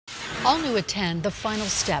All new at 10, the final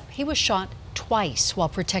step. He was shot twice while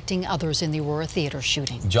protecting others in the Aurora theater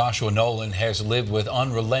shooting. Joshua Nowlan has lived with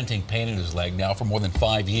unrelenting pain in his leg now for more than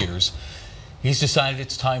 5 years. He's decided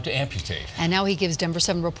it's time to amputate. And now he gives Denver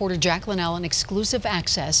 7 reporter Jacqueline Allen exclusive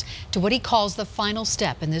access to what he calls the final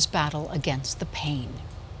step in this battle against the pain.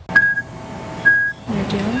 You're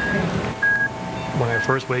doing great. When I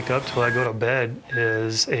first wake up till I go to bed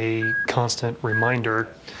is a constant reminder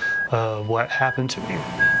of what happened to me.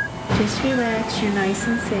 Just relax, you're nice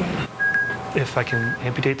and safe. If I can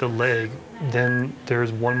amputate the leg, then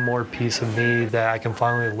there's one more piece of me that I can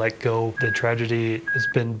finally let go. The tragedy has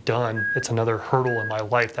been done. It's another hurdle in my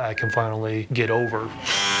life that I can finally get over.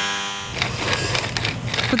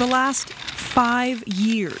 For the last 5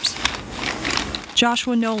 years,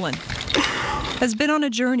 Joshua Nowlan has been on a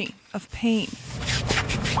journey of pain.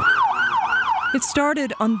 It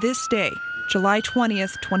started on this day, July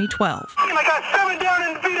 20th, 2012. I got 7 down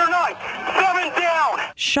in the feet or not. 7 down.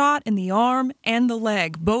 Shot in the arm and the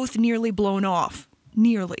leg, both nearly blown off.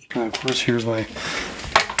 Nearly. And of course, here's my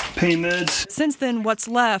pain meds. Since then, what's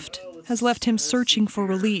left has left him searching for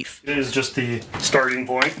relief. It is just the starting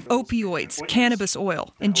point. Opioids, cannabis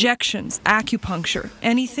oil, injections, acupuncture,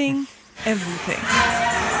 anything, everything.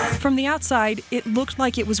 From the outside, it looked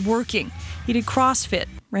like it was working. He did CrossFit,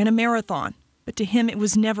 ran a marathon. But to him, it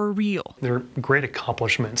was never real. They're great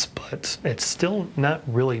accomplishments, but it's still not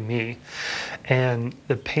really me. And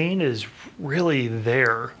the pain is really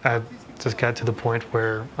there. I've just got to the point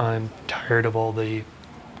where I'm tired of all the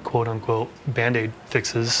quote-unquote Band-Aid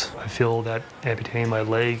fixes. I feel that amputating my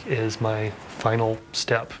leg is my final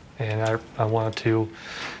step, and I want to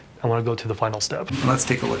go to the final step. Let's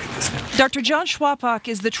take a look at this now. Dr. John Schwapach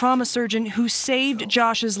is the trauma surgeon who saved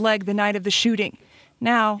Josh's leg the night of the shooting.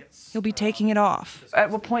 Now, he'll be taking it off. At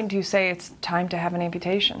what point do you say it's time to have an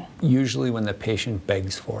amputation? Usually when the patient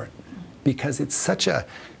begs for it, because it's such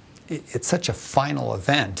a final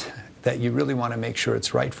event that you really want to make sure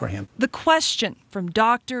it's right for him. The question from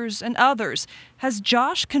doctors and others, has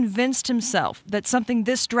Josh convinced himself that something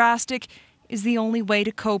this drastic is the only way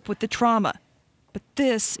to cope with the trauma? But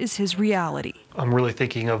this is his reality. I'm really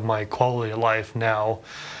thinking of my quality of life now,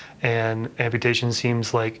 and amputation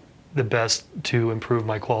seems like the best to improve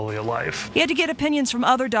my quality of life. He had to get opinions from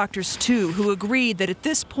other doctors too, who agreed that at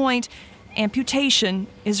this point, amputation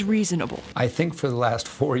is reasonable. I think for the last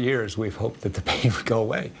 4 years we've hoped that the pain would go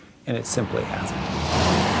away, and it simply hasn't.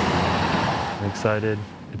 I'm excited.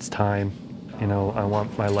 It's time. You know, I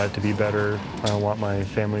want my life to be better. I want my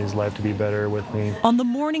family's life to be better with me. On the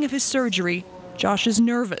morning of his surgery, Josh is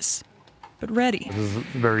nervous, but ready. This is a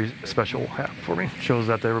very special app for me. Shows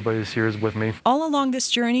that everybody's here is with me. All along this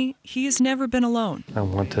journey, he has never been alone. I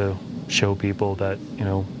want to show people that, you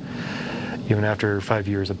know, even after 5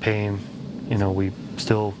 years of pain, you know, we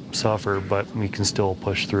still suffer, but we can still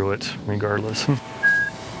push through it regardless.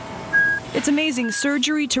 It's amazing,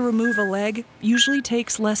 surgery to remove a leg usually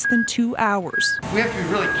takes less than 2 hours. We have to be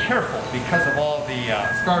really careful because of all the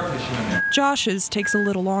scar tissue in there. Josh's takes a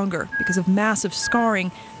little longer because of massive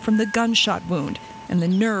scarring from the gunshot wound and the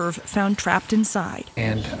nerve found trapped inside.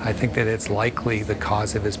 And I think that it's likely the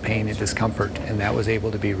cause of his pain and discomfort, and that was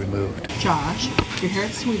able to be removed. Josh, your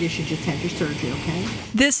hair's Swedish, you just had your surgery, okay?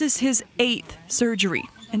 This is his 8th surgery,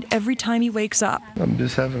 and every time he wakes up, I'm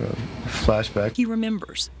just having a flashback. He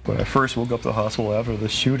remembers. When I first woke up at the hospital after the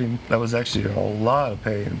shooting, that was actually a lot of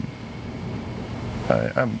pain.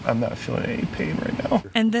 I'm not feeling any pain right now.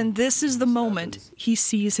 And then this is the moment he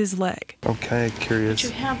sees his leg. I'm kind of curious.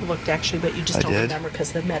 But you have looked, actually, but you just don't remember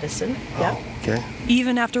because of the medicine. Yep. Oh, okay.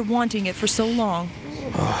 Even after wanting it for so long.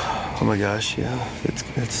 Oh my gosh, yeah,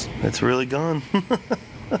 it's really gone.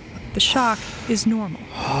 The shock is normal.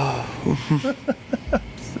 I'm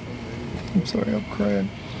sorry, I'm crying.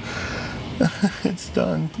 It's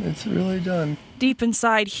done. It's really done. Deep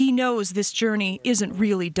inside, he knows this journey isn't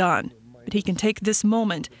really done, but he can take this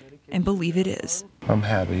moment and believe it is. I'm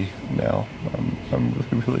happy now. I'm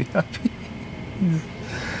really, really happy.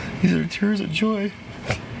 These are tears of joy.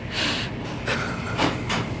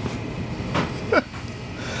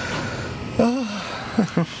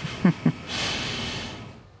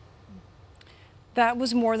 That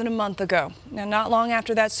was more than a month ago. Now, not long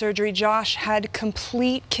after that surgery, Josh had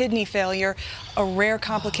complete kidney failure, a rare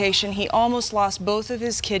complication. He almost lost both of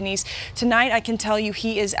his kidneys. Tonight, I can tell you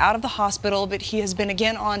he is out of the hospital, but he has been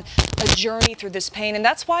again on a journey through this pain. And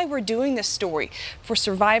that's why we're doing this story. For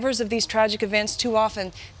survivors of these tragic events, too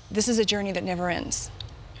often, this is a journey that never ends.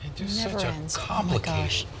 It's such a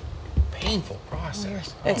complicated, painful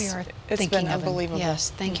process. It's been unbelievable.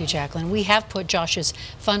 Yes, thank you, Jacqueline. We have put Josh's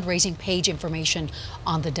fundraising page information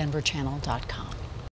on thedenverchannel.com.